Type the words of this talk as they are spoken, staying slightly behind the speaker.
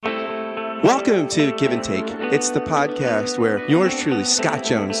Welcome to Give and Take. It's the podcast where yours truly, Scott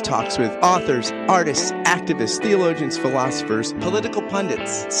Jones, talks with authors, artists, activists, theologians, philosophers, political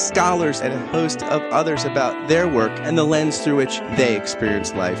pundits, scholars, and a host of others about their work and the lens through which they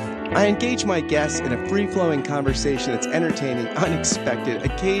experience life. I engage my guests in a free-flowing conversation that's entertaining, unexpected,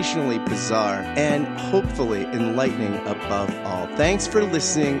 occasionally bizarre, and hopefully enlightening above all. Thanks for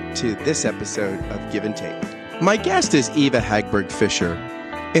listening to this episode of Give and Take. My guest is Eva Hagberg Fisher.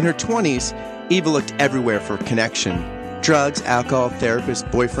 In her 20s, Eva looked everywhere for connection. Drugs, alcohol, therapists,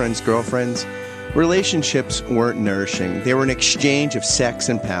 boyfriends, girlfriends. Relationships weren't nourishing. They were an exchange of sex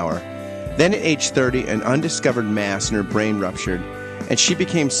and power. Then at age 30, an undiscovered mass in her brain ruptured, and she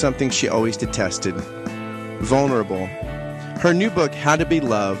became something she always detested: vulnerable. Her new book, How to Be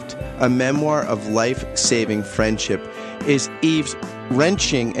Loved, a memoir of life-saving friendship, is Eve's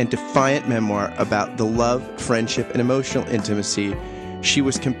wrenching and defiant memoir about the love, friendship, and emotional intimacy she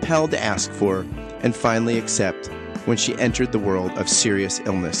was compelled to ask for and finally accept when she entered the world of serious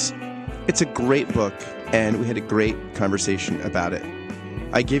illness. It's a great book, and we had a great conversation about it.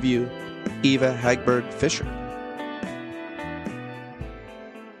 I give you Eva Hagberg Fisher.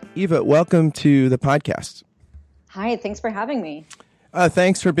 Eva, welcome to the podcast. Hi, thanks for having me.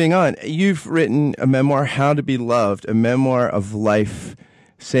 Thanks for being on. You've written a memoir, How to Be Loved, a memoir of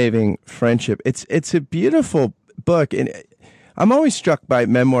life-saving friendship. It's a beautiful book, and I'm always struck by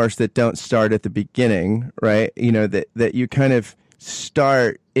memoirs that don't start at the beginning, right? You know, that you kind of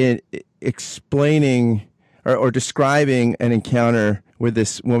start in explaining or describing an encounter with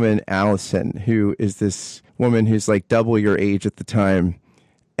this woman, Allison, who is this woman who's like double your age at the time.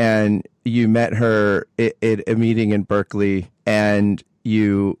 And you met her at a meeting in Berkeley, and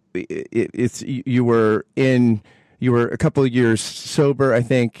you were a couple of years sober, I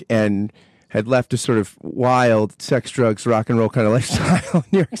think, and had left a sort of wild sex, drugs, rock and roll kind of lifestyle in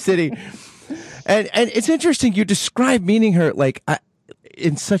New York City. And it's interesting, you describe meeting her like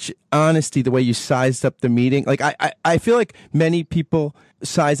in such honesty, the way you sized up the meeting. Like I feel like many people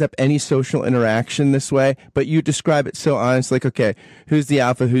size up any social interaction this way, but you describe it so honest, like, okay, who's the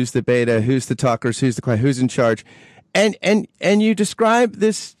alpha, who's the beta, who's the talkers, who's the quiet, who's in charge. And you describe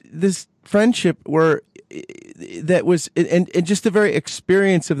this friendship where that was, and just the very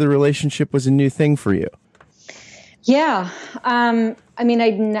experience of the relationship was a new thing for you. Yeah. I mean,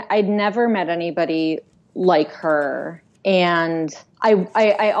 I'd never met anybody like her. And I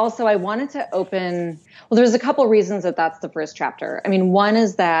wanted to open, well, there's a couple reasons that's the first chapter. I mean, one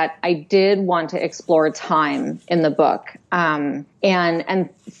is that I did want to explore time in the book, and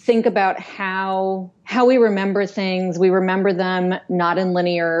think about how we remember things. We remember them not in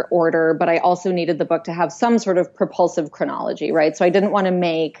linear order, but I also needed the book to have some sort of propulsive chronology, right? So I didn't want to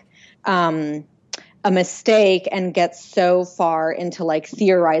make a mistake and get so far into like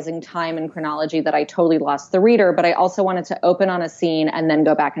theorizing time and chronology that I totally lost the reader. But I also wanted to open on a scene and then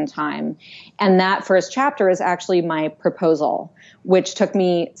go back in time. And that first chapter is actually my proposal, which took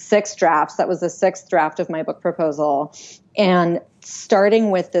me 6 drafts. That was the 6th draft of my book proposal. And starting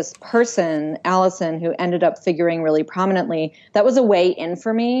with this person, Allison, who ended up figuring really prominently, that was a way in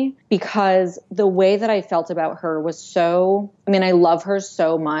for me, because the way that I felt about her was so, I mean, I love her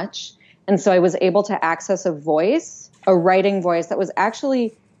so much. And so I was able to access a voice, a writing voice that was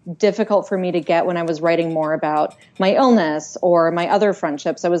actually difficult for me to get when I was writing more about my illness or my other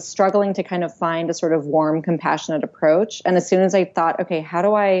friendships. I was struggling to kind of find a sort of warm, compassionate approach. And as soon as I thought, okay, how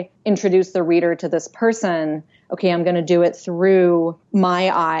do I introduce the reader to this person? Okay, I'm going to do it through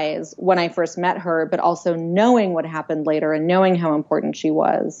my eyes when I first met her, but also knowing what happened later and knowing how important she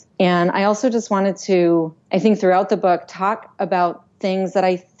was. And I also just wanted to, I think throughout the book, talk about things that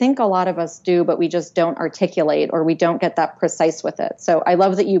I think a lot of us do, but we just don't articulate, or we don't get that precise with it. So I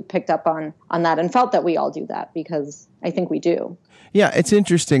love that you picked up on that and felt that we all do that, because I think we do. Yeah, it's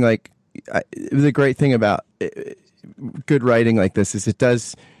interesting. Like the great thing about good writing like this is it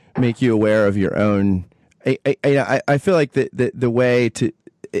does make you aware of your own. I feel like the way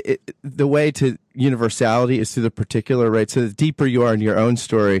to universality is through the particular, right? So the deeper you are in your own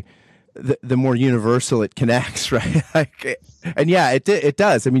story, the more universal it connects, right? And yeah, it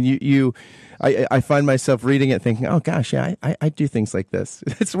does. I mean, I find myself reading it thinking, oh gosh, yeah, I do things like this.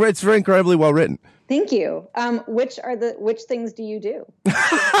 It's very incredibly well written. Thank you. Which things do you do?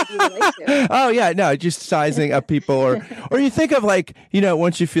 Oh yeah, no, just sizing up people, or you think of like,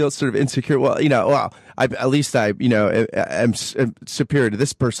 once you feel sort of insecure, well, at least I am superior to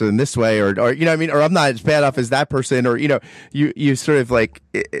this person in this way, or or I'm not as bad off as that person, or you sort of like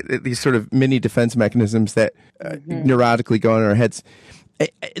these sort of mini defense mechanisms that neurotically go in our heads.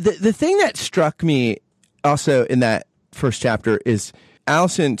 The thing that struck me also in that first chapter is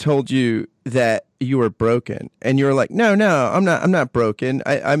Allison told you that you were broken, and you were like, no, I'm not broken.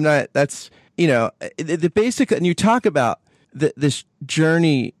 I'm not, that's, the basic, and you talk about this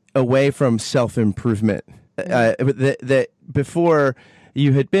journey away from self-improvement, that before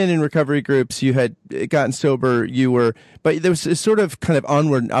you had been in recovery groups, you had gotten sober, but there was a sort of kind of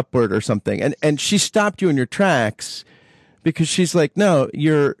onward and upward or something. And she stopped you in your tracks because she's like, no,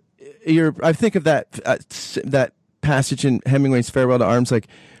 I think of that passage in Hemingway's Farewell to Arms, like,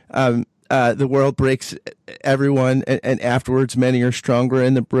 the world breaks everyone, and afterwards many are stronger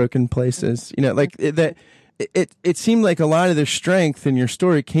in the broken places. Like that. It seemed like a lot of the strength in your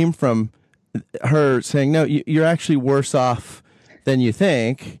story came from her saying, no, you're actually worse off than you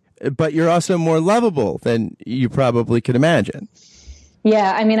think, but you're also more lovable than you probably could imagine.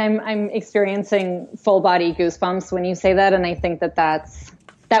 Yeah, I mean, I'm experiencing full body goosebumps when you say that, and I think that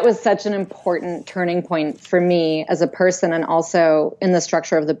was such an important turning point for me as a person, and also in the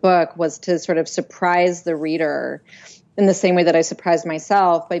structure of the book, was to sort of surprise the reader in the same way that I surprised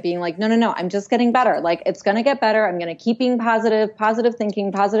myself by being like, no, I'm just getting better. Like, it's going to get better. I'm going to keep being positive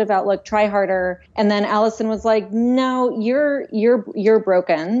thinking, positive outlook, try harder. And then Allison was like, no, you're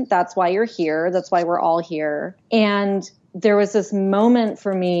broken. That's why you're here. That's why we're all here. And there was this moment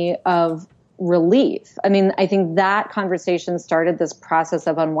for me of relief. I mean, I think that conversation started this process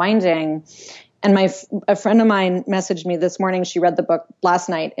of unwinding. And a friend of mine messaged me this morning. She read the book last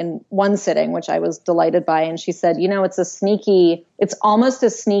night in one sitting, which I was delighted by. And she said, it's almost a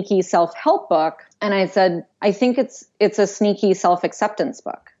sneaky self-help book. And I said, I think it's a sneaky self-acceptance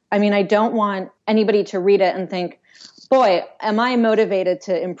book. I mean, I don't want anybody to read it and think, boy, am I motivated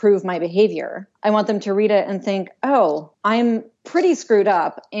to improve my behavior? I want them to read it and think, oh, I'm pretty screwed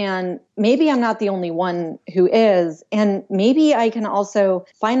up, and maybe I'm not the only one who is, and maybe I can also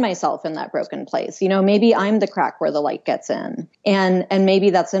find myself in that broken place. Maybe I'm the crack where the light gets in, and maybe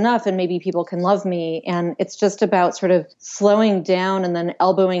that's enough, and maybe people can love me. And it's just about sort of slowing down and then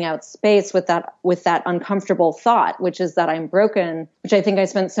elbowing out space with that uncomfortable thought, which is that I'm broken, which I think I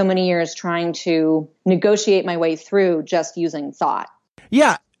spent so many years trying to negotiate my way through just using thought.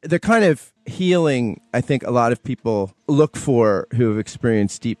 Yeah. The kind of healing I think a lot of people look for who have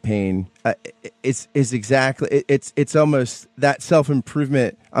experienced deep pain is exactly, it's almost that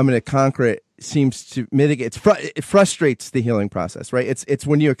self-improvement, I'm going to conquer it, seems to mitigate. It frustrates the healing process, right? It's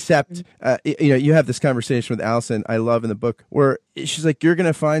when you accept, you have this conversation with Allison, I love in the book, where she's like,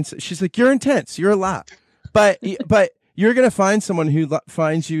 she's like, you're intense, you're a lot, but you're going to find someone who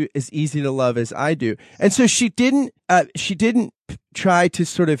finds you as easy to love as I do. And so she didn't try to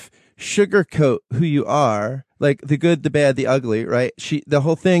sort of sugarcoat who you are, like the good, the bad, the ugly, right? The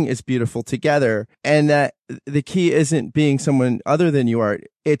whole thing is beautiful together. And that the key isn't being someone other than you are.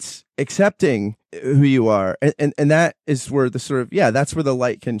 It's accepting who you are. And that is where that's where the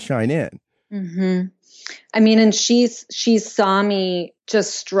light can shine in. Mm-hmm. I mean, and she saw me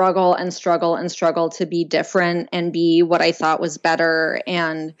just struggle to be different and be what I thought was better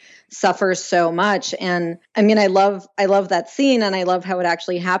and suffer so much. And I mean, I love that scene, and I love how it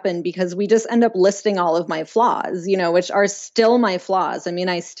actually happened, because we just end up listing all of my flaws, which are still my flaws. I mean,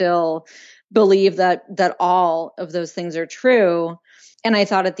 I still believe that all of those things are true. And I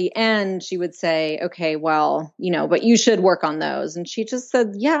thought at the end she would say, okay, well, but you should work on those. And she just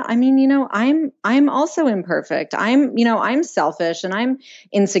said, yeah, I mean, I'm also imperfect. I'm selfish, and I'm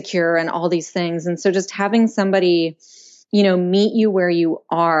insecure, and all these things. And so just having somebody, meet you where you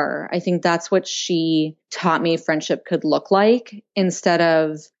are, I think that's what she taught me friendship could look like, instead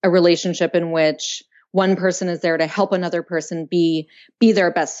of a relationship in which one person is there to help another person be their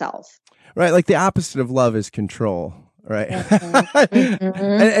best self. Right. Like the opposite of love is control. Right. Mm-hmm.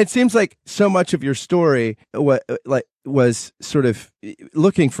 And it seems like so much of your story was sort of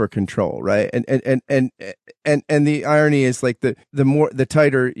looking for control. Right. And the irony is, like, the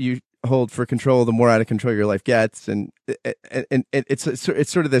tighter you hold for control, the more out of control your life gets. And it's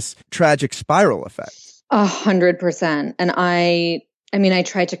sort of this tragic spiral effect. 100%. And I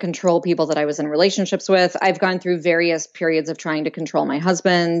tried to control people that I was in relationships with. I've gone through various periods of trying to control my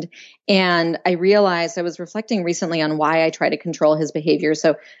husband. And I realized, I was reflecting recently on why I try to control his behavior.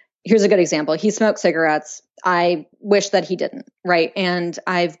 So here's a good example. He smoked cigarettes. I wish that he didn't, right? And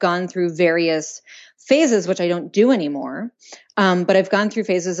I've gone through various phases, which I don't do anymore. But I've gone through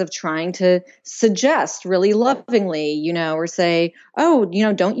phases of trying to suggest really lovingly, or say, oh,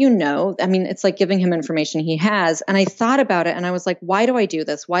 don't you know? I mean, it's like giving him information he has. And I thought about it, and I was like, why do I do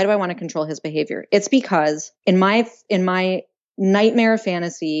this? Why do I want to control his behavior? It's because in my nightmare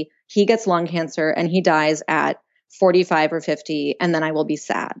fantasy, he gets lung cancer and he dies at 45 or 50, and then I will be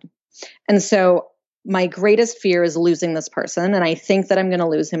sad. And so my greatest fear is losing this person. And I think that I'm going to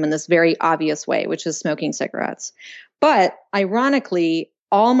lose him in this very obvious way, which is smoking cigarettes. But ironically,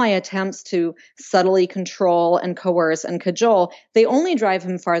 all my attempts to subtly control and coerce and cajole, they only drive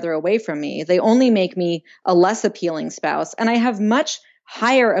him farther away from me. They only make me a less appealing spouse. And I have much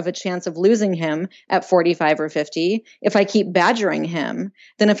higher of a chance of losing him at 45 or 50 if I keep badgering him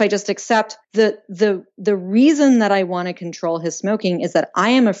than if I just accept the reason that I want to control his smoking is that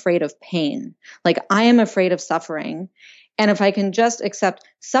I am afraid of pain. Like I am afraid of suffering. And if I can just accept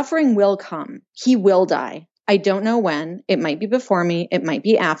suffering will come, he will die. I don't know when. It might be before me. It might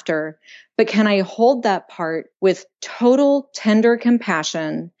be after. But can I hold that part with total tender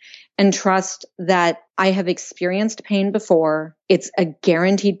compassion and trust that I have experienced pain before? It's a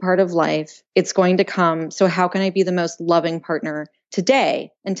guaranteed part of life. It's going to come. So how can I be the most loving partner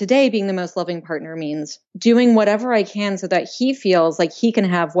today? And today being the most loving partner means doing whatever I can so that he feels like he can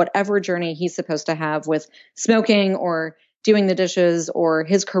have whatever journey he's supposed to have with smoking or doing the dishes or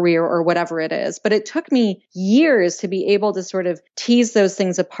his career or whatever it is. But it took me years to be able to sort of tease those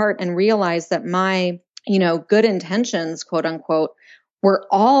things apart and realize that my, good intentions, quote unquote, were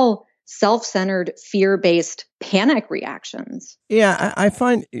all self-centered, fear-based panic reactions. Yeah, I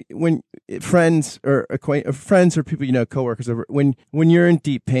find when friends or friends or people, coworkers, when you're in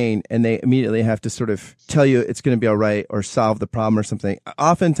deep pain and they immediately have to sort of tell you it's going to be all right or solve the problem or something,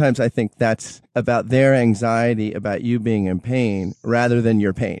 oftentimes I think that's about their anxiety about you being in pain rather than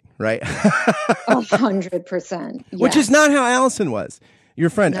your pain, right? 100%. Yes. Which is not how Allison was, your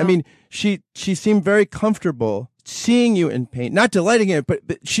friend. No. I mean, she seemed very comfortable seeing you in pain, not delighting in it, but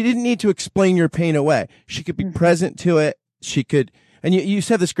she didn't need to explain your pain away. She could be present to it. She could, and you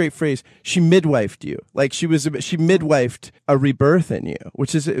said this great phrase, she midwifed you. Like she midwifed a rebirth in you,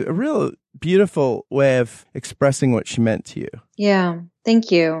 which is a real beautiful way of expressing what she meant to you. Yeah.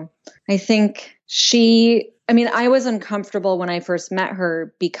 Thank you. I think I was uncomfortable when I first met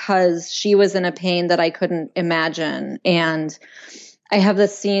her because she was in a pain that I couldn't imagine. And I have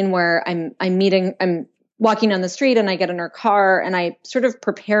this scene where I'm walking down the street and I get in her car and I sort of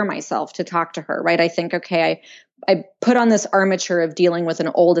prepare myself to talk to her, right? I think, okay, I put on this armature of dealing with an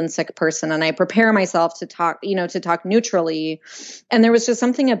old and sick person and I prepare myself to talk neutrally. And there was just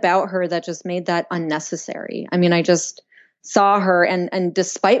something about her that just made that unnecessary. I mean, I just saw her and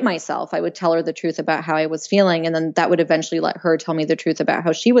despite myself, I would tell her the truth about how I was feeling. And then that would eventually let her tell me the truth about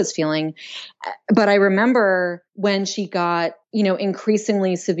how she was feeling. But I remember when she got,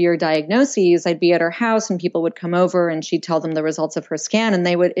 increasingly severe diagnoses, I'd be at her house and people would come over and she'd tell them the results of her scan and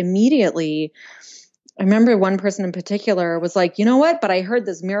they would immediately, I remember one person in particular was like, you know what, but I heard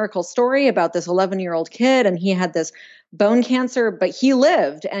this miracle story about this 11-year-old kid and he had this bone cancer, but he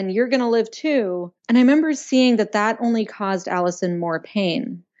lived and you're going to live too. And I remember seeing that only caused Allison more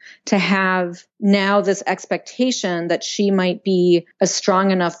pain to have now this expectation that she might be a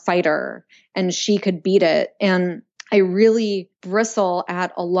strong enough fighter and she could beat it. And I really bristle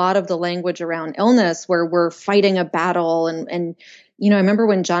at a lot of the language around illness where we're fighting a battle. And I remember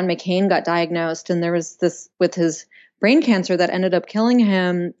when John McCain got diagnosed and there was this with his brain cancer that ended up killing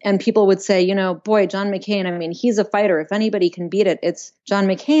him. And people would say, boy, John McCain, I mean, he's a fighter. If anybody can beat it, it's John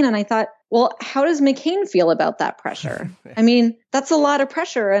McCain. And I thought, well, how does McCain feel about that pressure? I mean, that's a lot of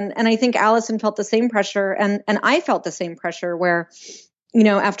pressure. And I think Allison felt the same pressure. And I felt the same pressure where,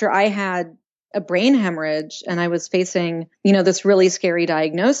 after I had a brain hemorrhage and I was facing, this really scary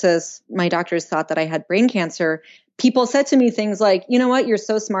diagnosis, my doctors thought that I had brain cancer. People said to me things like, you know what, you're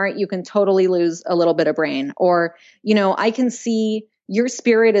so smart, you can totally lose a little bit of brain. Or, I can see your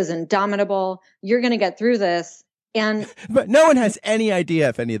spirit is indomitable. You're going to get through this. But no one has any idea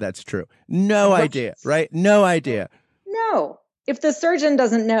if any of that's true. No idea, right? No idea. No. If the surgeon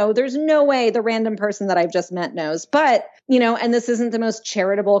doesn't know, there's no way the random person that I've just met knows. But, and this isn't the most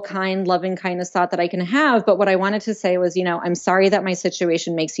charitable, kind, loving kindness thought that I can have. But what I wanted to say was, I'm sorry that my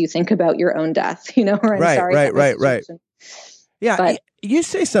situation makes you think about your own death, or I'm sorry. Right. Yeah. But you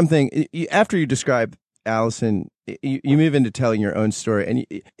say something after you describe Allison, you move into telling your own story.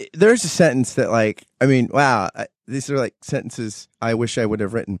 And there's a sentence that wow, these are like sentences I wish I would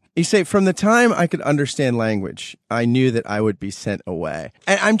have written. You say, from the time I could understand language, I knew that I would be sent away.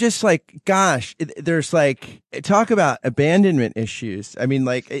 And I'm just like, gosh, there's talk about abandonment issues. I mean,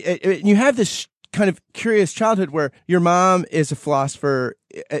 you have this kind of curious childhood where your mom is a philosopher.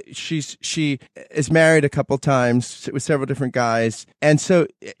 She is married a couple times with several different guys. And so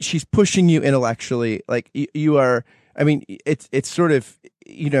she's pushing you intellectually. Like you are, I mean, it's sort of,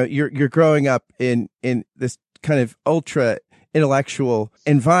 you're growing up in this kind of ultra intellectual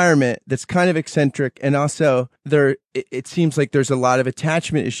environment that's kind of eccentric. And also it seems like there's a lot of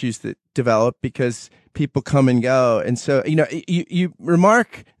attachment issues that develop because people come and go. And so, you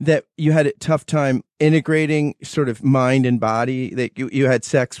remark that you had a tough time integrating sort of mind and body, that you had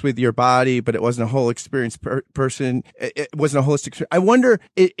sex with your body, but it wasn't a whole experience person. It wasn't a holistic experience. I wonder,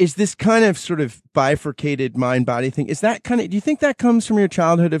 is this kind of sort of bifurcated mind body thing? Is that do you think that comes from your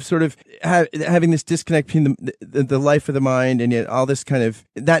childhood of sort of having this disconnect between the life of the mind and yet all this kind of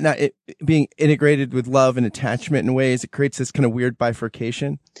that not being integrated with love and attachment in ways it creates this kind of weird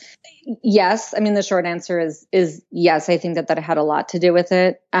bifurcation? Yes. I mean, the short answer is yes. I think that had a lot to do with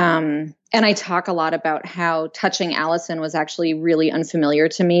it. And I talk a lot about how touching Allison was actually really unfamiliar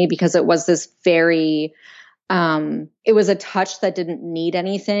to me because it was this very, it was a touch that didn't need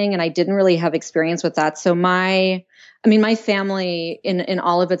anything. And I didn't really have experience with that. So my family in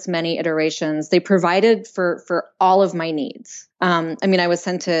all of its many iterations, they provided for all of my needs. I was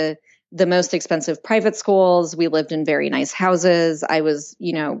sent to the most expensive private schools. We lived in very nice houses. I was,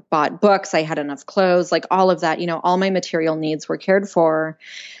 bought books. I had enough clothes, like all of that, all my material needs were cared for.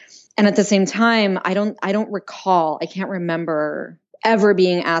 And at the same time, I can't remember ever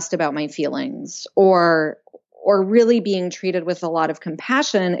being asked about my feelings or really being treated with a lot of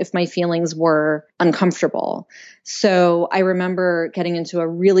compassion if my feelings were uncomfortable. So I remember getting into a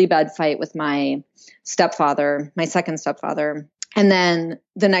really bad fight with my stepfather, my second stepfather. And then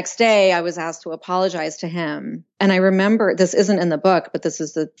the next day I was asked to apologize to him. And I remember, this isn't in the book, but this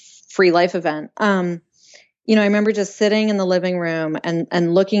is the Free Life event. I remember just sitting in the living room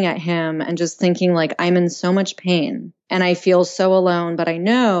and looking at him and just thinking like, I'm in so much pain and I feel so alone, but I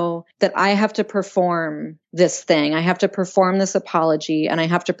know that I have to perform this thing. I have to perform this apology and I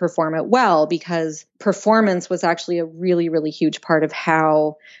have to perform it well because performance was actually a really, really huge part of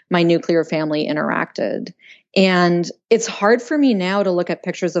how my nuclear family interacted. And it's hard for me now to look at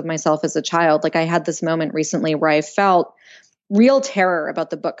pictures of myself as a child. Like I had this moment recently where I felt real terror about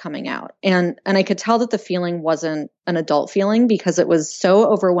the book coming out. And I could tell that the feeling wasn't an adult feeling because it was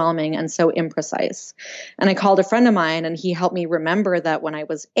so overwhelming and so imprecise. And I called a friend of mine and he helped me remember that when I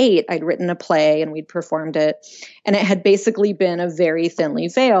was 8, I'd written a play and we'd performed it. And it had basically been a very thinly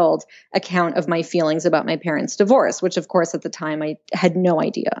veiled account of my feelings about my parents' divorce, which of course at the time I had no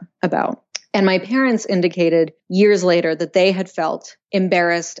idea about. And my parents indicated years later that they had felt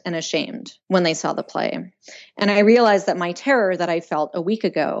embarrassed and ashamed when they saw the play. And I realized that my terror that I felt a week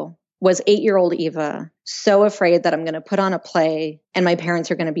ago was 8-year-old Eva, so afraid that I'm going to put on a play and my parents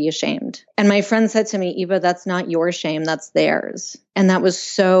are going to be ashamed. And my friend said to me, Eva, that's not your shame, that's theirs. And that was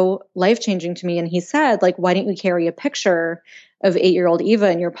so life-changing to me. And he said, like, why don't you carry a picture of 8-year-old Eva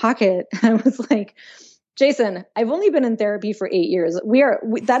in your pocket? I was like, Jason, I've only been in therapy for 8 years.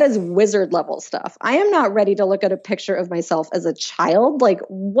 That is wizard level stuff. I am not ready to look at a picture of myself as a child. Like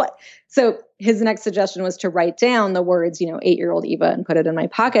what? So his next suggestion was to write down the words, 8-year-old Eva and put it in my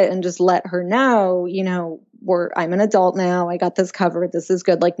pocket and just let her know, I'm an adult now. I got this covered. This is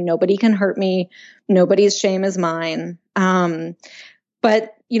good. Like nobody can hurt me. Nobody's shame is mine.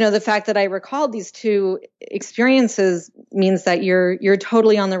 But the fact that I recalled these two experiences means that you're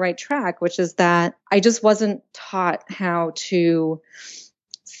totally on the right track, which is that I just wasn't taught how to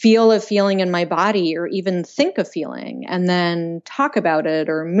feel a feeling in my body or even think a feeling and then talk about it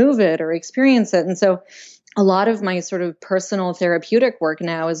or move it or experience it. And so a lot of my sort of personal therapeutic work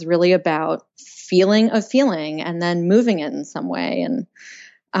now is really about feeling a feeling and then moving it in some way. And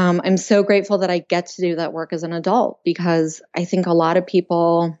I'm so grateful that I get to do that work as an adult because I think a lot of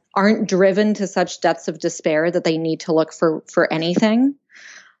people aren't driven to such depths of despair that they need to look for anything.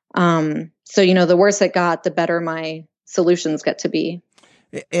 So, the worse it got, the better my solutions get to be.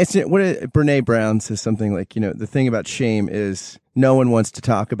 Brene Brown says something like, the thing about shame is no one wants to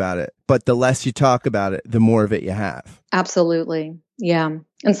talk about it, but the less you talk about it, the more of it you have. Absolutely. Yeah.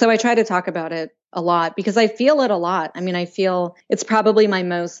 And so I try to talk about it a lot because I feel it a lot. I feel it's probably my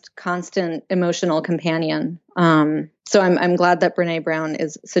most constant emotional companion. So I'm glad that Brene Brown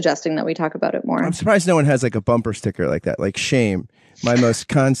is suggesting that we talk about it more. I'm surprised no one has like a bumper sticker like that, like shame, my most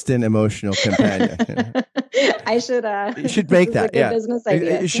constant emotional companion. I should. You should make that. Yeah, business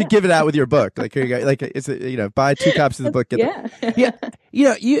idea. You should give it out with your book. Like here you go. Like it's buy 2 copies of the book.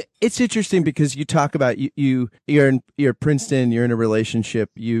 It's interesting because you talk about you're Princeton. You're in a relationship.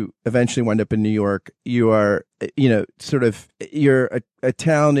 You eventually wind up in New York. You are you're a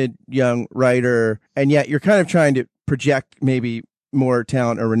talented young writer, and yet you're kind of trying to project maybe more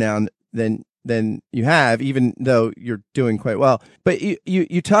talent or renown than you have, even though you're doing quite well. But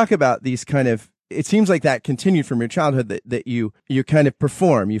you talk about these kind of it seems like that continued from your childhood, that you kind of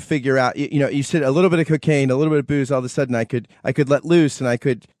perform, you figure out, you said a little bit of cocaine, a little bit of booze, all of a sudden I could let loose, and I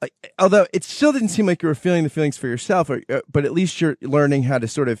could, although it still didn't seem like you were feeling the feelings for yourself, but at least you're learning how to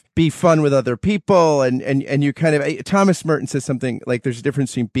sort of be fun with other people, and you kind of, Thomas Merton says something like there's a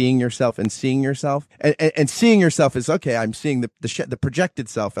difference between being yourself and seeing yourself, and seeing yourself is, okay, I'm seeing the projected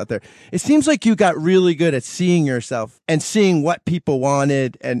self out there. It seems like you got really good at seeing yourself and seeing what people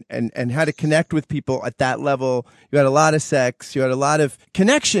wanted, and how to connect with people at that level. You had a lot of sex, you had a lot of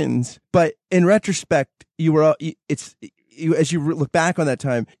connections, but in retrospect, as you look back on that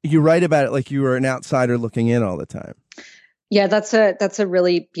time, you write about it like you were an outsider looking in all the time. Yeah, that's a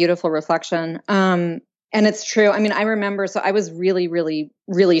really beautiful reflection. And it's true. I mean, I remember, so I was really, really,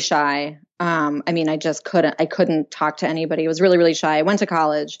 really shy. I mean, I couldn't talk to anybody. I was really, really shy. I went to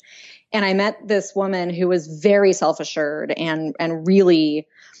college and I met this woman who was very self-assured and really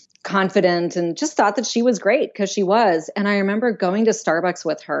confident, and just thought that she was great because she was. And I remember going to Starbucks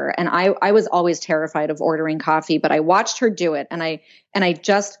with her, and I was always terrified of ordering coffee, but I watched her do it, and I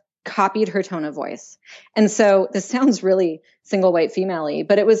just copied her tone of voice. And so this sounds really single white female-y,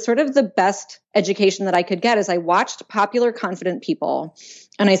 but it was sort of the best education that I could get, as I watched popular, confident people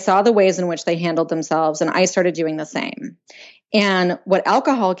and I saw the ways in which they handled themselves, and I started doing the same. And what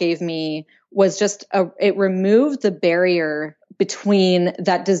alcohol gave me was it removed the barrier between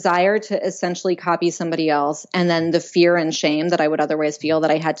that desire to essentially copy somebody else and then the fear and shame that I would otherwise feel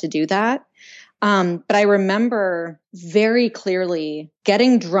that I had to do that. But I remember very clearly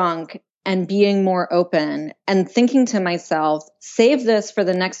getting drunk and being more open and thinking to myself, save this for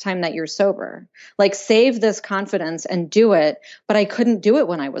the next time that you're sober. Like, save this confidence and do it. But I couldn't do it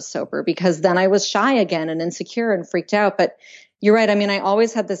when I was sober, because then I was shy again and insecure and freaked out. But you're right. I mean, I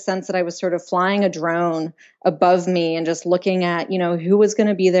always had this sense that I was sort of flying a drone above me and just looking at, who was going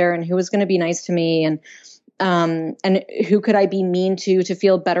to be there and who was going to be nice to me, and who could I be mean to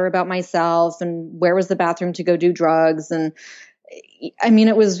feel better about myself, and where was the bathroom to go do drugs. And I mean,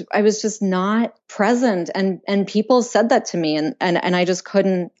 I was just not present, and people said that to me, and I just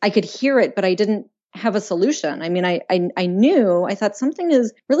couldn't. I could hear it, but I didn't have a solution. I mean, I thought something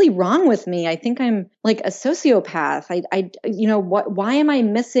is really wrong with me. I think I'm like a sociopath. Why am I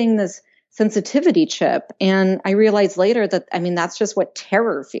missing this sensitivity chip? And I realized later that, I mean, that's just what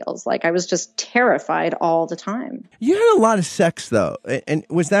terror feels like. I was just terrified all the time. You had a lot of sex though. And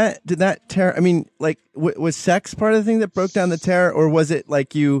was sex part of the thing that broke down the terror, or was it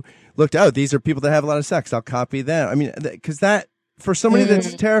like you looked, oh, these are people that have a lot of sex, I'll copy them? I mean, because that, for somebody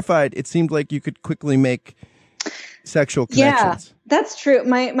that's terrified, it seemed like you could quickly make sexual connections. Yeah, that's true.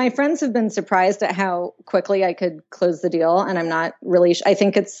 My friends have been surprised at how quickly I could close the deal, and I'm not really. I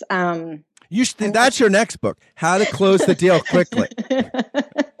think it's. That's your next book: How to Close the Deal Quickly.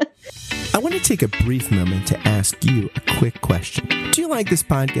 I want to take a brief moment to ask you a quick question. Do you like this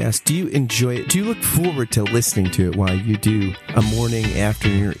podcast? Do you enjoy it? Do you look forward to listening to it while you do a morning,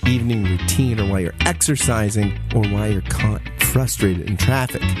 afternoon, or evening routine, or while you're exercising, or while you're caught frustrated in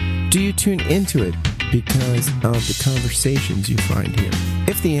traffic? Do you tune into it because of the conversations you find here?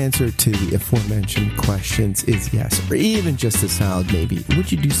 If the answer to the aforementioned questions is yes, or even just a solid maybe, would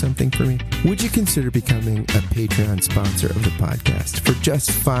you do something for me? Would you consider becoming a Patreon sponsor of the podcast for just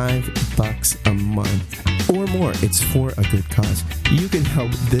 $5 a month or more? It's for a good cause. You can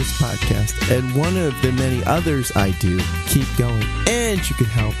help this podcast and one of the many others I do keep going, and you can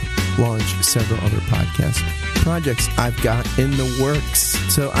help launch several other podcast projects I've got in the works.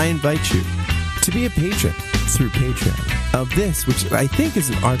 So I invite you to be a patron through Patreon of this, which I think is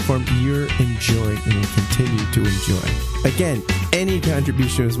an art form you're enjoying and will continue to enjoy. Again, any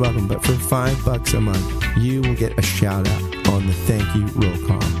contribution is welcome, but for $5 a month, you will get a shout out on the thank you roll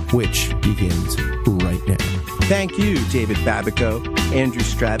call, which begins right now. Thank you, David Babico, Andrew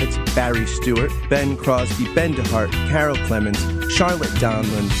Stravitz, Barry Stewart, Ben Crosby, Ben DeHart, Carol Clemens, Charlotte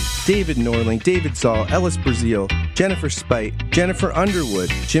Donlin, David Norling, David Zoll, Ellis Brazil, Jennifer Spite, Jennifer Underwood,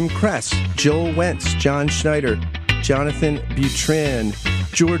 Jim Kress, Joel Wentz, John Schneider, Jonathan Butrin,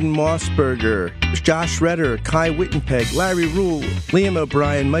 Jordan Mossberger, Josh Redder, Kai Wittenpeg, Larry Rule, Liam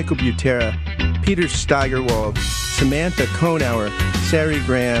O'Brien, Michael Butera, Peter Steigerwald, Samantha Konauer, Sari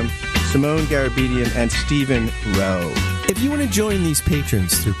Graham, Simone Garabedian, and Stephen Rowe. If you want to join these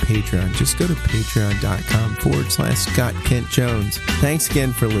patrons through Patreon, just go to patreon.com/Scott Kent Jones. Thanks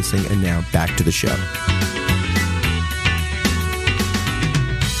again for listening, and now back to the show.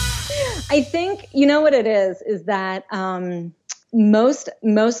 I think, you know what it is that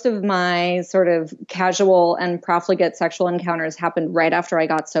most of my sort of casual and profligate sexual encounters happened right after I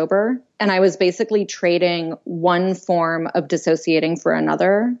got sober. And I was basically trading one form of dissociating for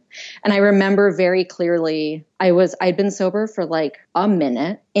another. And I remember very clearly I'd been sober for like a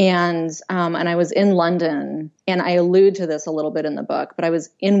minute, and I was in London, and I allude to this a little bit in the book, but I was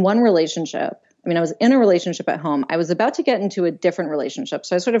in one relationship. I mean, I was in a relationship at home. I was about to get into a different relationship.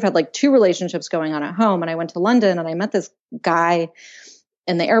 So I sort of had like two relationships going on at home. And I went to London and I met this guy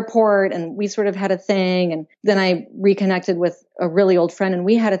in the airport, and we sort of had a thing. And then I reconnected with a really old friend, and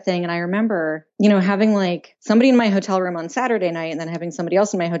we had a thing. And I remember, having like somebody in my hotel room on Saturday night and then having somebody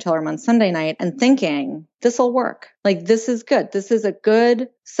else in my hotel room on Sunday night and thinking, this will work. Like, this is good. This is a good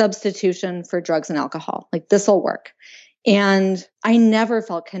substitution for drugs and alcohol. Like, this will work. And I never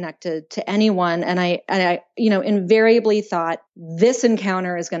felt connected to anyone. And I invariably thought, this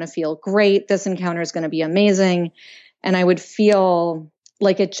encounter is going to feel great. This encounter is going to be amazing. And I would feel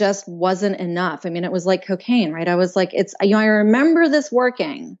like it just wasn't enough. I mean, it was like cocaine, right? I was like, I remember this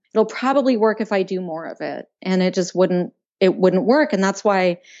working. It'll probably work if I do more of it. And it just wouldn't work. And that's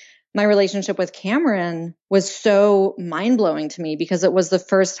why my relationship with Cameron was so mind-blowing to me, because it was the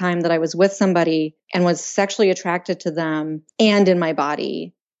first time that I was with somebody and was sexually attracted to them and in my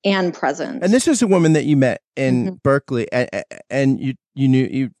body and present. And this is a woman that you met in Berkeley, and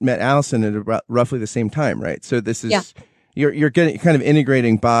you met Allison at about roughly the same time, right? So this is you're getting kind of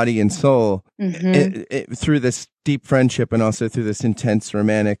integrating body and soul through this deep friendship, and also through this intense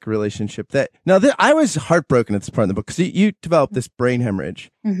romantic relationship. I was heartbroken at this part of the book, because you developed this brain hemorrhage,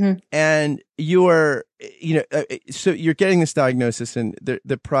 and you're so you're getting this diagnosis, and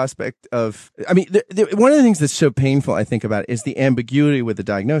the prospect of, I mean, one of the things that's so painful, I think, about it is the ambiguity with the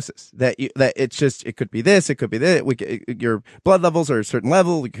diagnosis, that it's just, it could be this, it could be that, your blood levels are a certain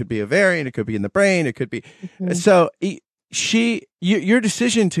level, it could be a variant, it could be in the brain, it could be so. Your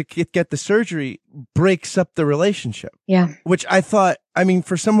decision to get the surgery breaks up the relationship. Yeah. Which I thought, I mean,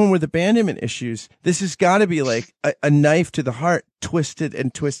 for someone with abandonment issues, this has got to be like a knife to the heart, twisted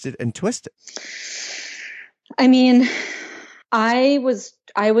and twisted and twisted. I mean, we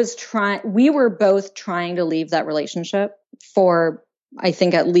were both trying to leave that relationship for, I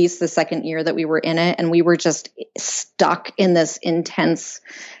think, at least the second year that we were in it. And we were just stuck in this intense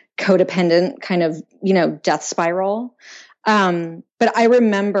codependent kind of, death spiral. But I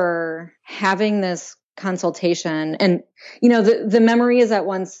remember having this consultation, and, the memory is at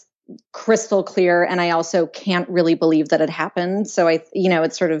once crystal clear, and I also can't really believe that it happened. So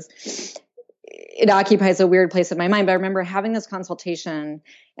it's sort of, it occupies a weird place in my mind. But I remember having this consultation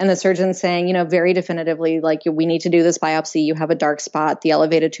and the surgeon saying, very definitively, like, we need to do this biopsy. You have a dark spot, the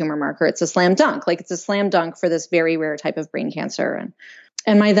elevated tumor marker. It's a slam dunk. Like, it's a slam dunk for this very rare type of brain cancer.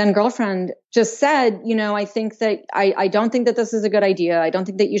 And my then girlfriend just said, I think that I don't think that this is a good idea. I don't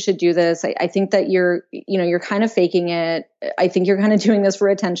think that you should do this. I think that you're kind of faking it. I think you're kind of doing this for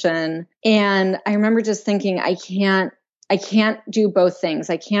attention. And I remember just thinking, I can't do both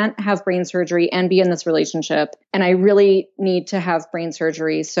things. I can't have brain surgery and be in this relationship. And I really need to have brain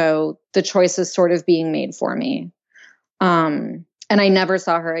surgery. So the choice is sort of being made for me. And I never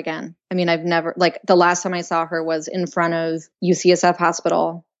saw her again. I mean, the last time I saw her was in front of UCSF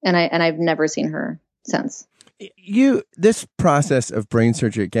Hospital, and I've never seen her since. This process of brain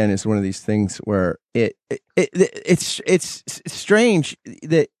surgery, again, is one of these things where it's strange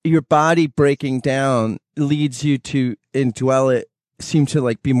that your body breaking down leads you to indwell it, seem to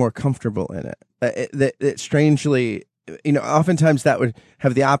like be more comfortable in it. That strangely, oftentimes that would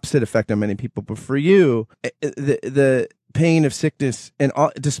have the opposite effect on many people. But for you, the pain of sickness, and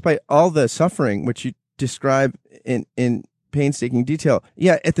despite all the suffering, which you describe in painstaking detail,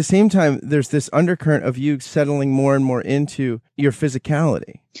 at the same time, there's this undercurrent of you settling more and more into your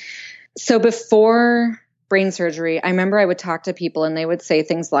physicality. So before brain surgery, I remember I would talk to people and they would say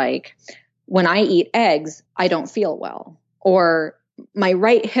things like, when I eat eggs, I don't feel well, or my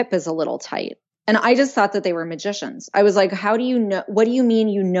right hip is a little tight. And I just thought that they were magicians. I was like, how do you know? What do you mean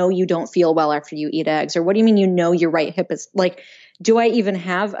you don't feel well after you eat eggs? Or what do you mean your right hip is, like, do I even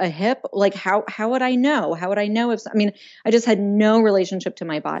have a hip? Like, how would I know? How would I know I just had no relationship to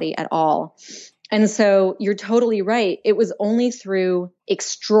my body at all. And so you're totally right. It was only through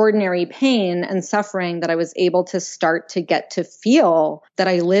extraordinary pain and suffering that I was able to start to get to feel that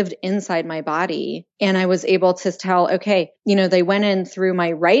I lived inside my body. And I was able to tell, okay, they went in through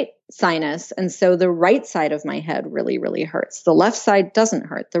my right sinus. And so the right side of my head really, really hurts. The left side doesn't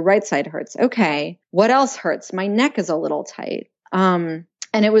hurt. The right side hurts. Okay. What else hurts? My neck is a little tight. And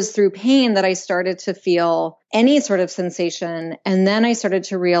it was through pain that I started to feel any sort of sensation. And then I started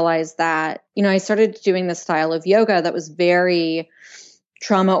to realize that, I started doing this style of yoga that was very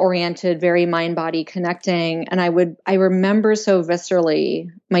trauma oriented, very mind body connecting. And I remember so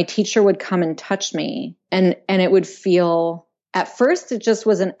viscerally, my teacher would come and touch me and it would feel, at first, it just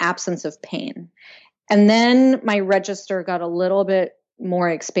was an absence of pain. And then my register got a little bit more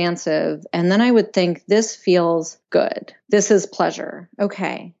expansive. And then I would think, this feels good. This is pleasure.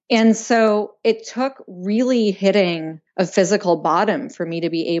 Okay. And so it took really hitting a physical bottom for me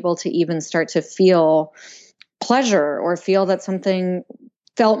to be able to even start to feel pleasure or feel that something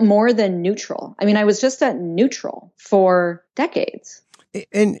felt more than neutral. I mean, I was just at neutral for decades.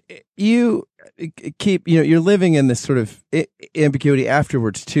 And you keep, you're living in this sort of ambiguity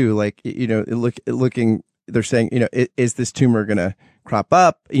afterwards too. Like, looking, they're saying, is this tumor going to crop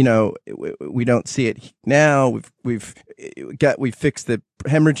up? We don't see it now. We've fixed the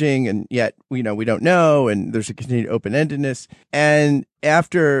hemorrhaging, and yet, we don't know. And there's a continued open-endedness. And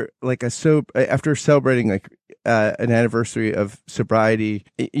after after celebrating an anniversary of sobriety,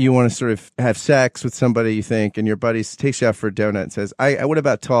 you want to sort of have sex with somebody you think, and your buddy takes you out for a donut and says, what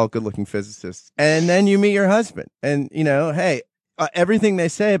about tall, good-looking physicists? And then you meet your husband, and hey, everything they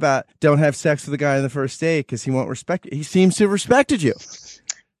say about don't have sex with a guy on the first date because he won't respect you. He seems to have respected you.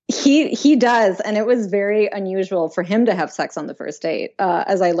 He does, and it was very unusual for him to have sex on the first date,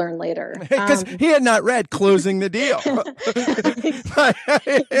 as I learned later. Because he had not read Closing the Deal.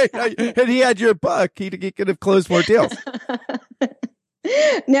 And he had your book. He could have closed more deals.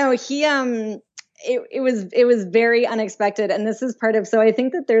 No, it was very unexpected. And this is part of, so I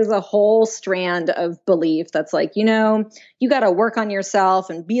think that there's a whole strand of belief that's like, you got to work on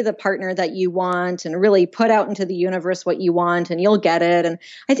yourself and be the partner that you want and really put out into the universe what you want and you'll get it. And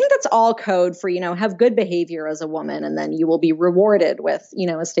I think that's all code for, have good behavior as a woman, and then you will be rewarded with,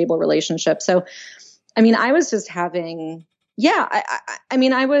 a stable relationship. So, I mean, I was just having,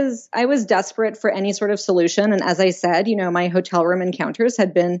 I was desperate for any sort of solution. And as I said, my hotel room encounters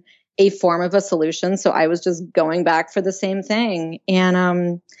had been a form of a solution. So I was just going back for the same thing.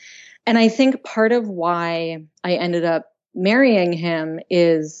 And I think part of why I ended up marrying him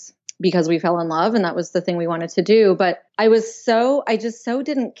is because we fell in love, and that was the thing we wanted to do. But I just so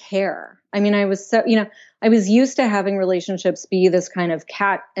didn't care. I mean, I was so, I was used to having relationships be this kind of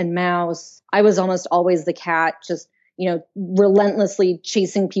cat and mouse. I was almost always the cat, just relentlessly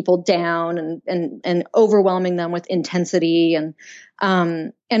chasing people down and overwhelming them with intensity. And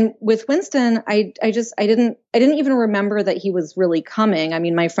with Winston, I didn't even remember that he was really coming. I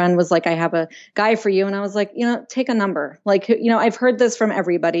mean, my friend was like, I have a guy for you. And I was like, take a number. Like, I've heard this from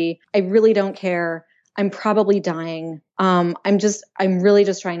everybody. I really don't care. I'm probably dying. I'm really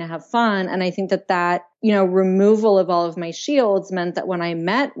just trying to have fun. And I think that removal of all of my shields meant that when I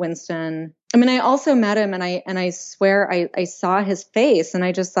met Winston, I mean, I also met him, and I swear I saw his face, and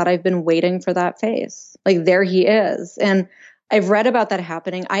I just thought, I've been waiting for that face. Like, there he is. And I've read about that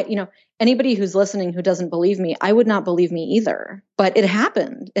happening. Anybody who's listening who doesn't believe me, I would not believe me either. But it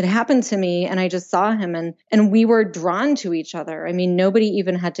happened. It happened to me, and I just saw him, and we were drawn to each other. I mean, nobody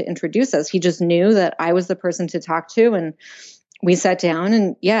even had to introduce us. He just knew that I was the person to talk to, and we sat down,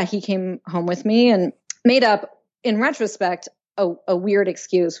 and he came home with me and made up, in retrospect, a weird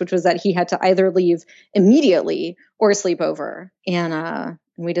excuse, which was that he had to either leave immediately or sleep over. And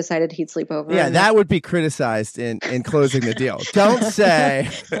we decided he'd sleep over. Yeah, that would be criticized in Closing the Deal. Don't say,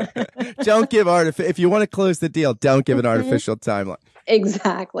 don't give if you want to close the deal, don't give an artificial timeline.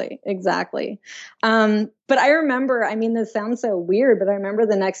 Exactly. But I remember, I mean, this sounds so weird, but I remember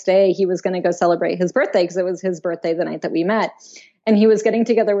the next day he was going to go celebrate his birthday, because it was his birthday the night that we met. And he was getting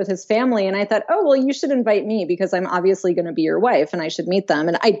together with his family. And I thought, oh, well, you should invite me, because I'm obviously going to be your wife and I should meet them.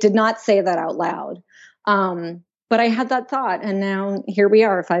 And I did not say that out loud. But I had that thought. And now here we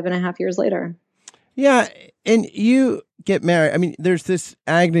are 5.5 years later. Yeah. And you get married. I mean, there's this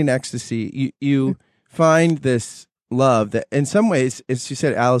agony and ecstasy. You find this love that in some ways, as you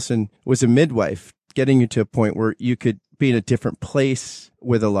said, Allison was a midwife, getting you to a point where you could be in a different place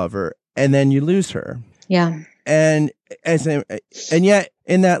with a lover, and then you lose her. Yeah. And yet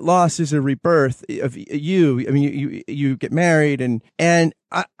in that loss is a rebirth of you. I mean, you get married, and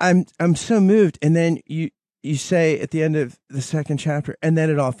I'm so moved. And then you say at the end of the second chapter, and then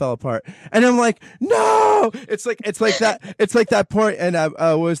it all fell apart. And I'm like, no, it's like that point. And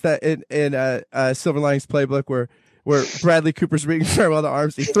what was that in Silver Linings Playbook where Bradley Cooper's reading Farewell to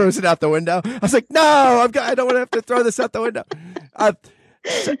Arms, he throws it out the window. I was like, no, I don't want to have to throw this out the window.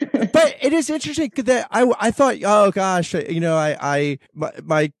 But it is interesting that I thought, oh gosh, my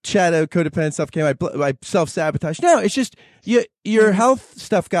shadow codependent stuff came, I self-sabotage. No, it's just your health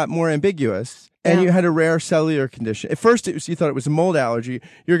stuff got more ambiguous. And you had a rare cellular condition. At first, you thought it was a mold allergy.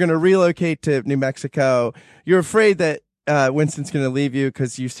 You're going to relocate to New Mexico. You're afraid that Winston's going to leave you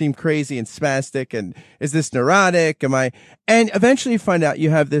because you seem crazy and spastic. And is this neurotic? And eventually, you find out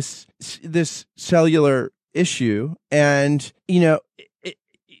you have this cellular issue, and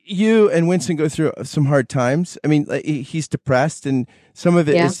you and Winston go through some hard times. I mean, he's depressed, and some of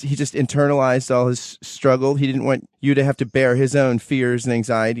it is he just internalized all his struggle. He didn't want you to have to bear his own fears and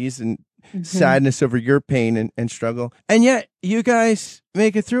anxieties and sadness over your pain and struggle. And yet you guys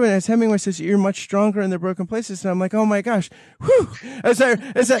make it through. And as Hemingway says, you're much stronger in the broken places. And I'm like, oh my gosh, whew. As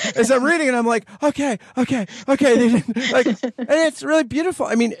I'm reading it, I'm like, okay. And it's really beautiful.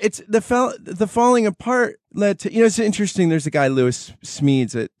 I mean, it's the falling apart led to, it's interesting. There's a guy, Lewis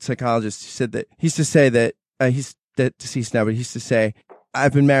Smedes, a psychologist, who said that he used to say that he's deceased now, but he used to say,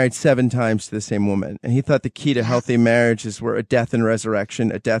 I've been married 7 times to the same woman. And he thought the key to healthy marriages were a death and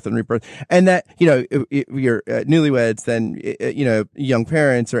resurrection, a death and rebirth. And that, you're newlyweds, then, young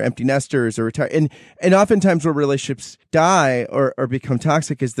parents or empty nesters or retired. And oftentimes where relationships die or become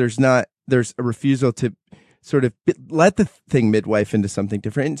toxic is there's a refusal to sort of let the thing midwife into something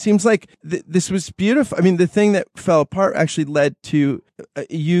different. And it seems like this was beautiful. I mean, the thing that fell apart actually led to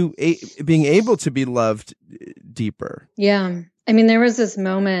you being able to be loved deeper. Yeah. I mean, there was this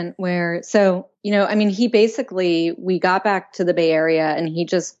moment where, we got back to the Bay Area and he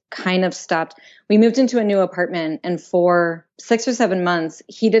just kind of stopped. We moved into a new apartment, and for 6 or 7 months,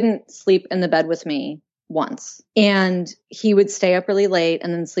 he didn't sleep in the bed with me once. And he would stay up really late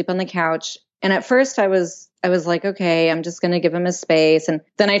and then sleep on the couch. And at first I was like, okay, I'm just going to give him his space. And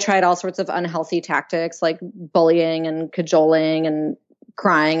then I tried all sorts of unhealthy tactics like bullying and cajoling and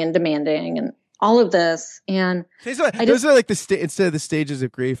crying and demanding and all of this. And those are like instead of the stages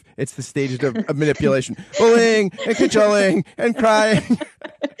of grief, it's the stages of manipulation, bullying and cajoling and crying.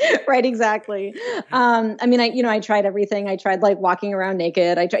 Right. Exactly. I tried everything. I tried like walking around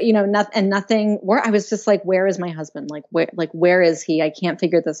naked. I tried, nothing where I was just like, where is my husband? Where is he? I can't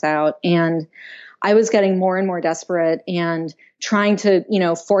figure this out. And I was getting more and more desperate and trying to,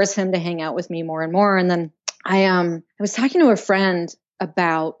 force him to hang out with me more and more. And then I was talking to a friend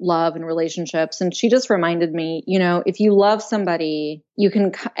about love and relationships, and she just reminded me, if you love somebody, you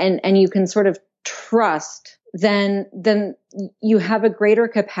can, and you can sort of trust, then you have a greater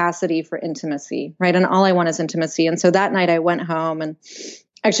capacity for intimacy, right? And all I want is intimacy. And so that night I went home, and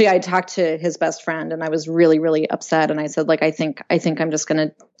actually I talked to his best friend, and I was really, really upset. And I said, like, I think I'm just going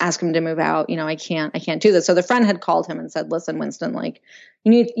to ask him to move out. I can't do this. So the friend had called him and said, listen, Winston, like,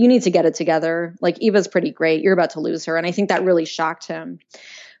 you need to get it together. Like, Eva's pretty great. You're about to lose her. And I think that really shocked him.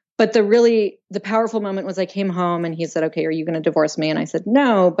 But the powerful moment was I came home and he said, okay, are you going to divorce me? And I said,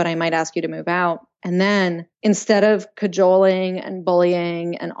 no, but I might ask you to move out. And then instead of cajoling and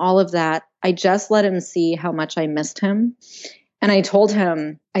bullying and all of that, I just let him see how much I missed him. And I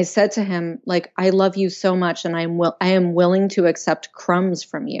said to him, like, I love you so much, and I am willing to accept crumbs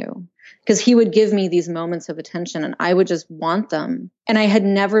from you. Because he would give me these moments of attention and I would just want them. And I had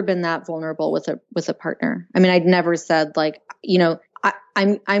never been that vulnerable with a partner. I mean, I'd never said like,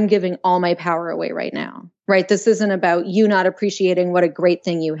 I'm giving all my power away right now, right? This isn't about you not appreciating what a great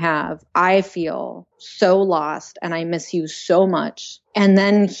thing you have. I feel so lost and I miss you so much. And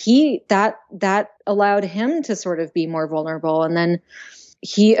then that allowed him to sort of be more vulnerable. And then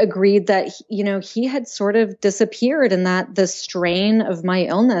he agreed that, he had sort of disappeared and that the strain of my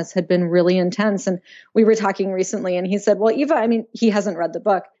illness had been really intense. And we were talking recently and he said, well, Eva, I mean, he hasn't read the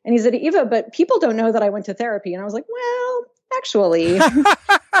book. And he said, Eva, but people don't know that I went to therapy. And I was like, well, actually,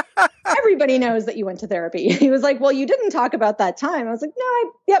 everybody knows that you went to therapy. He was like, well, you didn't talk about that time. I was like,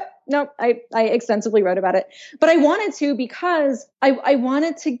 I extensively wrote about it. But I wanted to because I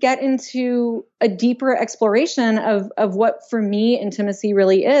wanted to get into a deeper exploration of what for me intimacy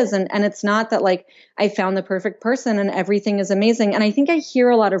really is. And it's not that like I found the perfect person and everything is amazing. And I think I hear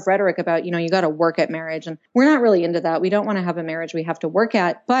a lot of rhetoric about, you got to work at marriage. And we're not really into that. We don't want to have a marriage we have to work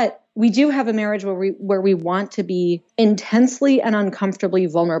at. But we do have a marriage where we want to be intensely and uncomfortably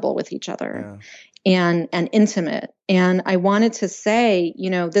vulnerable with each other. Yeah. And intimate. And I wanted to say,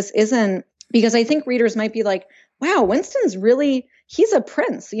 this isn't, because I think readers might be like, wow, Winston's really, he's a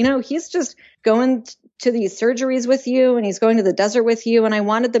prince. He's just going to these surgeries with you and he's going to the desert with you. And I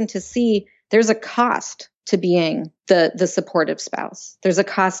wanted them to see there's a cost to being the supportive spouse. There's a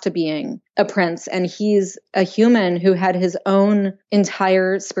cost to being a prince. And he's a human who had his own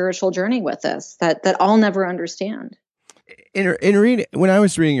entire spiritual journey with us that I'll never understand. in reading, when I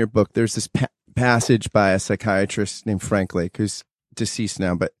was reading your book, there's this passage by a psychiatrist named Frank Lake, who's deceased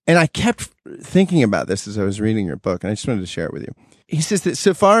now, and I kept thinking about this as I was reading your book, and I just wanted to share it with you. He says that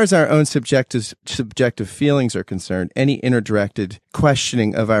so far as our own subjective feelings are concerned, any inner-directed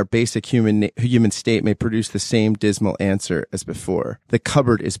questioning of our basic human state may produce the same dismal answer as before. The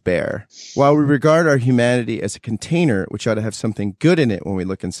cupboard is bare. While we regard our humanity as a container, which ought to have something good in it when we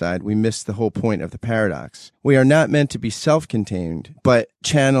look inside, we miss the whole point of the paradox. We are not meant to be self-contained, but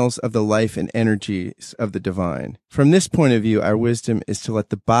channels of the life and energies of the divine. From this point of view, our wisdom is to let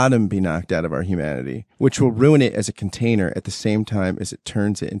the bottom be knocked out of our humanity, which will ruin it as a container at the same time as it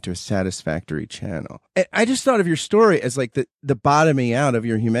turns it into a satisfactory channel. And I just thought of your story as like the bottoming out of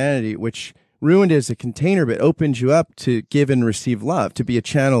your humanity, which ruined it as a container, but opens you up to give and receive love, to be a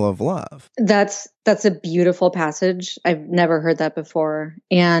channel of love. That's a beautiful passage. I've never heard that before.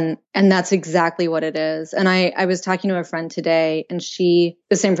 And that's exactly what it is. And I was talking to a friend today, and the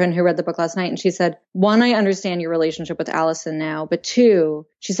same friend who read the book last night, and she said, 1, I understand your relationship with Allison now, but 2,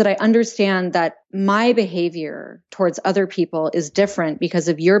 she said, I understand that my behavior towards other people is different because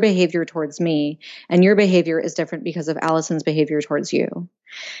of your behavior towards me, and your behavior is different because of Allison's behavior towards you.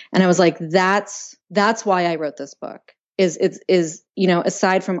 And I was like, that's why I wrote this book. Is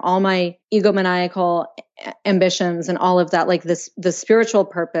aside from all my egomaniacal ambitions and all of that, like the spiritual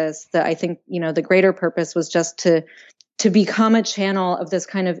purpose, that I think, the greater purpose was just to become a channel of this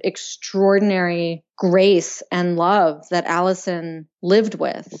kind of extraordinary grace and love that Allison lived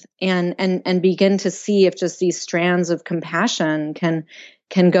with, and begin to see if just these strands of compassion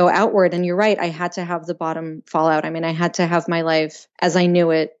can go outward. And you're right, I had to have the bottom fall out. I mean, I had to have my life as I knew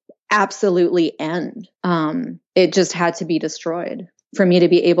it absolutely end. It just had to be destroyed for me to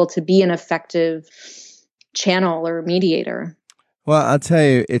be able to be an effective channel or mediator. Well, I'll tell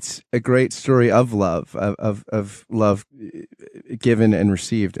you, it's a great story of love, of love given and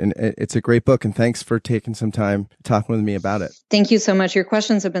received. And it's a great book. And thanks for taking some time talking with me about it. Thank you so much. Your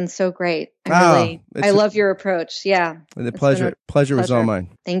questions have been so great. I love your approach. Yeah. The pleasure was all mine.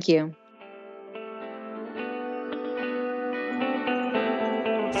 Thank you.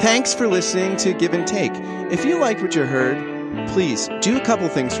 Thanks for listening to Give and Take. If you liked what you heard, please do a couple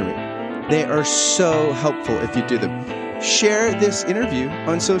things for me. They are so helpful if you do them. Share this interview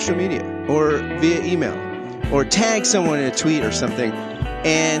on social media or via email, or tag someone in a tweet or something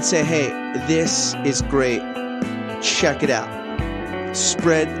and say, hey, this is great. Check it out.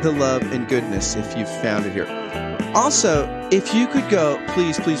 Spread the love and goodness if you've found it here. Also, if you could go,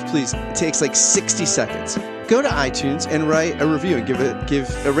 please, it takes like 60 seconds. Go to iTunes and write a review and give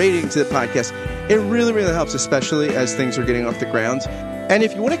a rating to the podcast. It really, really helps, especially as things are getting off the ground. And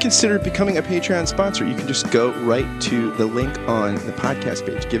if you want to consider becoming a Patreon sponsor, you can just go right to the link on the podcast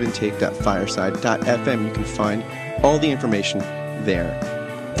page, giveandtake.fireside.fm. You can find all the information there.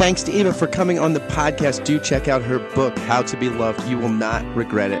 Thanks to Eva for coming on the podcast. Do check out her book, How to Be Loved. You will not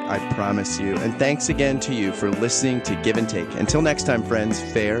regret it, I promise you. And thanks again to you for listening to Give and Take. Until next time, friends,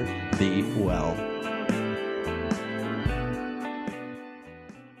 fare thee well.